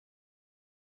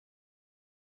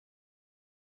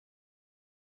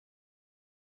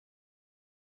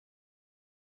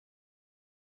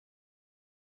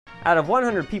Out of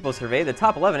 100 people surveyed, the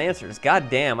top 11 answers. God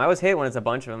damn, I always hate when it's a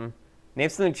bunch of them. Name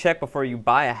something to check before you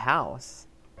buy a house.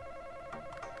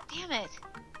 Damn it.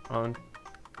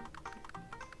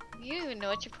 You don't even know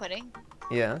what you're putting.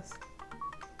 Yes.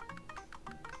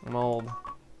 Mold.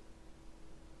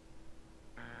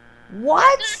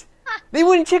 What? They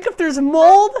wouldn't check if there's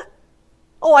mold?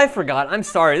 Oh, I forgot. I'm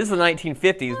sorry. This is the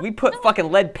 1950s. We put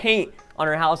fucking lead paint on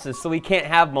our houses so we can't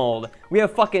have mold. We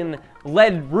have fucking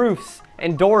lead roofs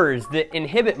and doors that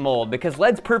inhibit mold because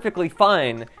lead's perfectly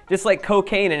fine, just like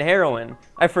cocaine and heroin.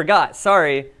 I forgot.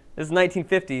 Sorry. This is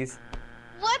 1950s.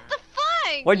 What the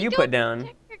fuck? What'd you put down?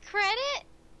 Check your credit?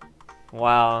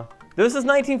 Wow. This is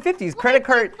 1950s. Credit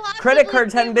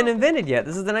cards hadn't been invented yet.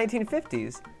 This is the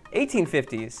 1950s.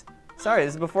 1850s. Sorry,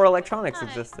 this is before electronics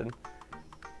existed.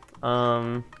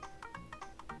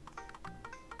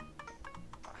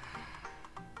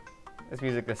 This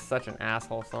music is such an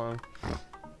asshole song.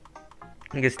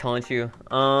 I guess taunt you.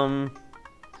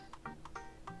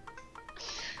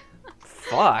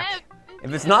 Fuck.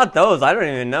 If it's not those, I don't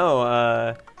even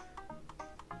know.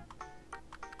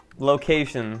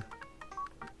 Location.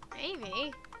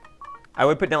 Maybe. I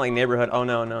would put down like neighborhood. Oh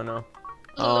no, no, no.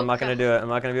 Oh, I'm not gonna do it. I'm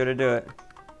not gonna be able to do it.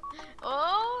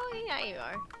 Oh, yeah, you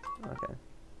are. Okay.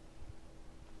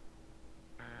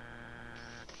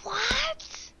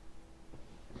 What?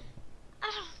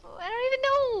 I don't even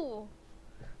know.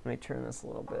 Let me turn this a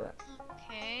little bit.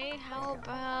 Okay, how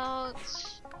about...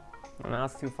 Now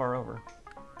it's too far over.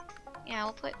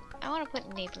 Yeah, I want to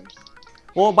put neighbors.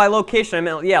 Well, by location, I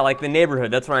meant, yeah, like the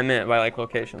neighborhood. That's what I meant by like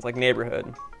locations, like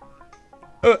neighborhood.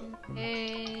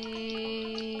 Okay.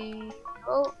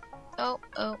 Oh.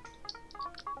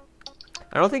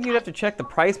 I don't think you'd have to check the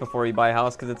price before you buy a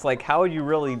house, because it's like, how would you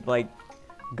really, like,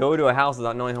 go to a house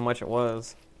without knowing how much it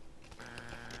was?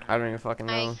 I don't even fucking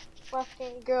know.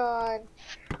 Fucking god.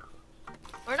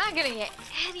 We're not gonna get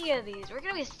any of these. We're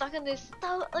gonna be stuck in this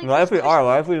stuff. Like, What if we are?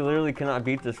 What if we literally cannot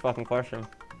beat this fucking question?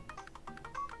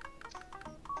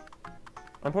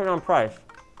 I'm putting on price.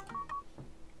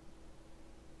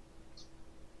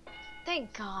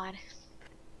 Thank God.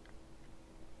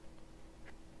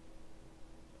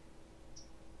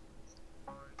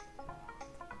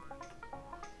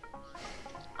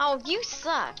 Oh, you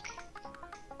suck.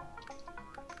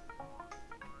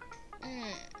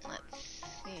 Let's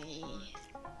see.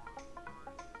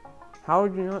 How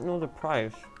would you not know the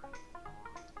price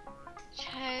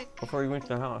Check. before you went to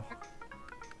the house?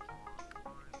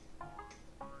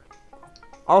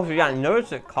 Also, yeah, notice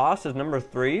that cost is number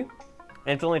 3, and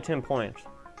it's only 10 points.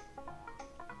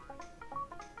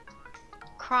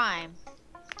 Crime.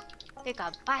 Take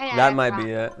a bite out That of might crime.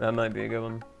 be it. That might be a good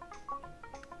one.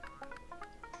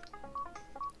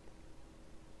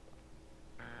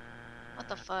 What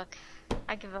the fuck?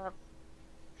 I give up.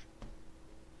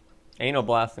 Ain't no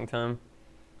blasting time.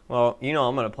 Well, you know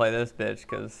I'm gonna play this bitch,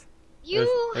 cause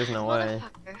there's no way.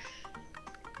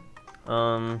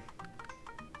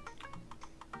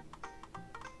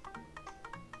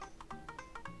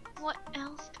 What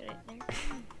else could it there?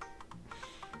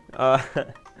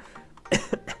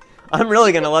 I'm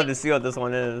really gonna love to see what this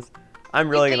one is. I'm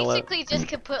really gonna love. Basically, just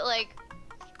could put like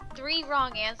 3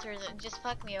 wrong answers and just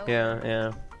fuck me over. Yeah,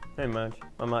 yeah, pretty much.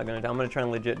 I'm gonna try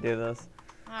and legit do this.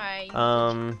 All right.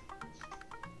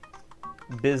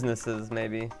 Businesses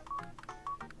maybe.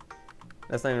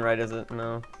 That's not even right, is it?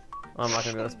 No. Oh, I'm not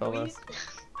gonna be able to spell this.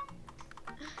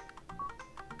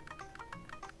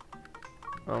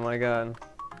 Oh my god.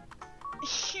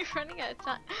 You're running out of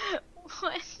time.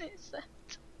 What is that?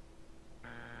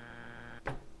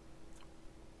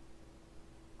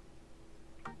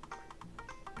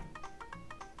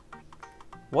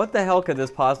 What the hell could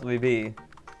this possibly be?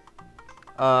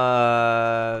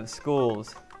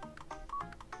 Schools.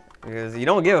 Because you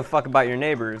don't give a fuck about your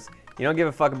neighbors. You don't give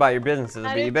a fuck about your businesses,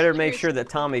 but you better make sure that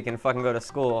Tommy can fucking go to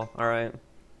school, alright?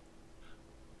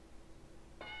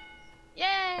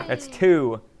 Yay! That's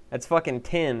 2. That's fucking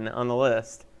 10 on the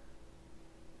list.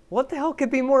 What the hell could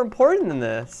be more important than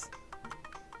this?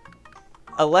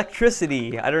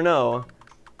 Electricity. I don't know.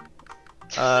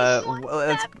 What's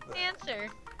that answer?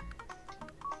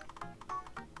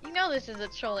 You know this is a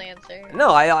troll answer.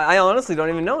 No, I honestly don't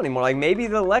even know anymore. Like, maybe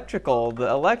the electrical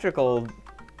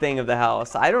thing of the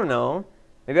house. I don't know.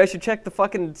 Maybe I should check the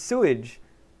fucking sewage.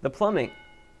 The plumbing.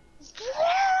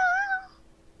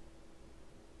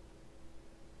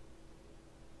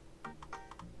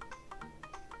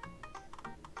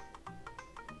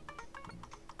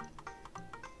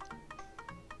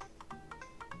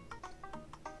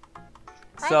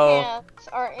 My hands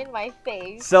are in my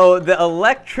face. So the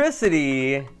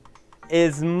electricity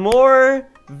is more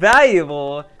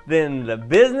valuable than the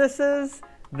businesses,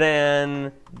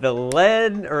 than the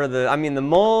lead, or the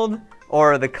mold,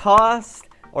 or the cost,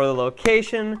 or the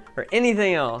location, or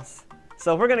anything else.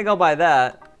 So if we're gonna go by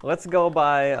that, let's go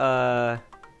by,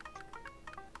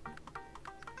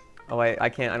 oh wait, I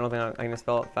can't, I don't think I can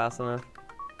spell it fast enough.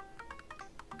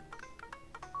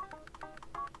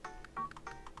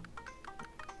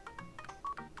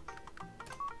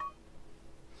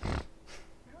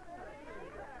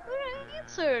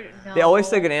 No. They always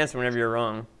say good answer whenever you're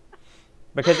wrong.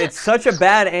 Because it's such a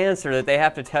bad answer that they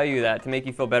have to tell you that to make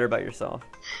you feel better about yourself.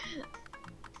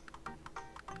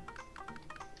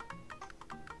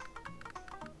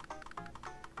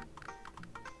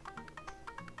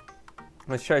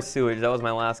 Let's try sewage. That was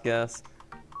my last guess.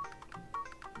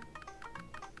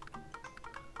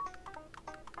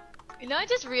 You know, I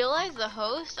just realized the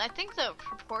host, I think the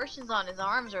proportions on his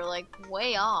arms are like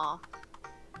way off.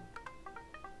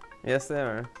 Yes, they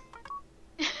are.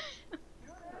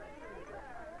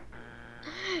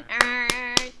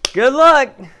 Good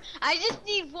luck! I just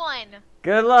need one.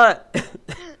 Good luck!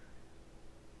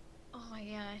 Oh my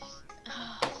gosh.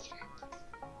 Oh,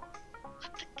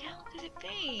 what the hell could it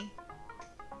be?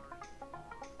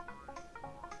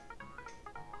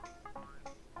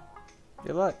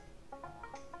 Good luck.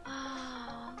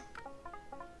 Oh.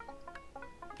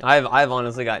 I've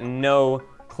honestly got no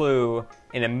clue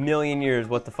in a million years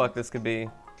what the fuck this could be.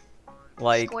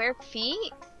 Like square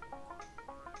feet?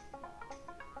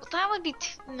 Well, that would be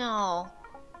no.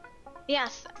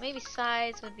 Yes, maybe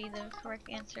size would be the correct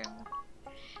answer.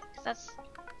 'Cause that's.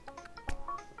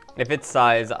 if it's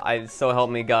size, so help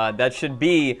me God, that should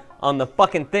be on the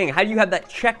fucking thing. How do you have that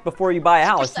checked before you buy a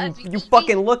house? You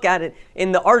fucking look at it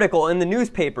in the article in the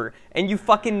newspaper and you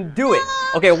fucking do it.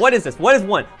 Okay, what is this? What is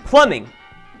one? Plumbing.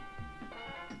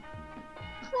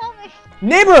 Plumbing.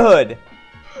 Neighborhood.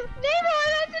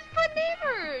 Neighborhood. I just put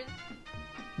neighbors.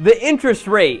 The interest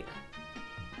rate.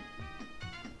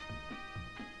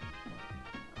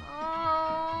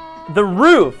 Oh. The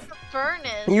roof. The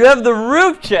furnace. You have the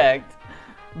roof checked,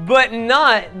 but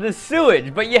not the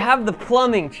sewage. But you have the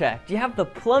plumbing checked. You have the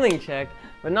plumbing checked,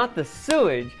 but not the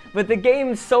sewage. But the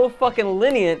game's so fucking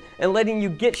lenient and letting you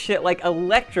get shit like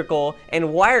electrical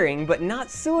and wiring, but not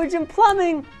sewage and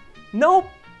plumbing. Nope.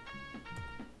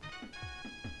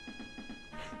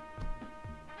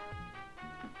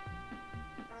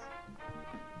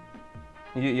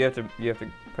 You have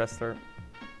to press start.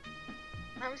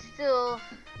 I'm still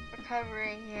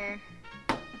recovering here.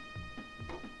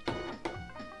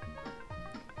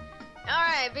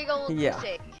 Alright, big old Yeah.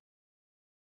 mistake.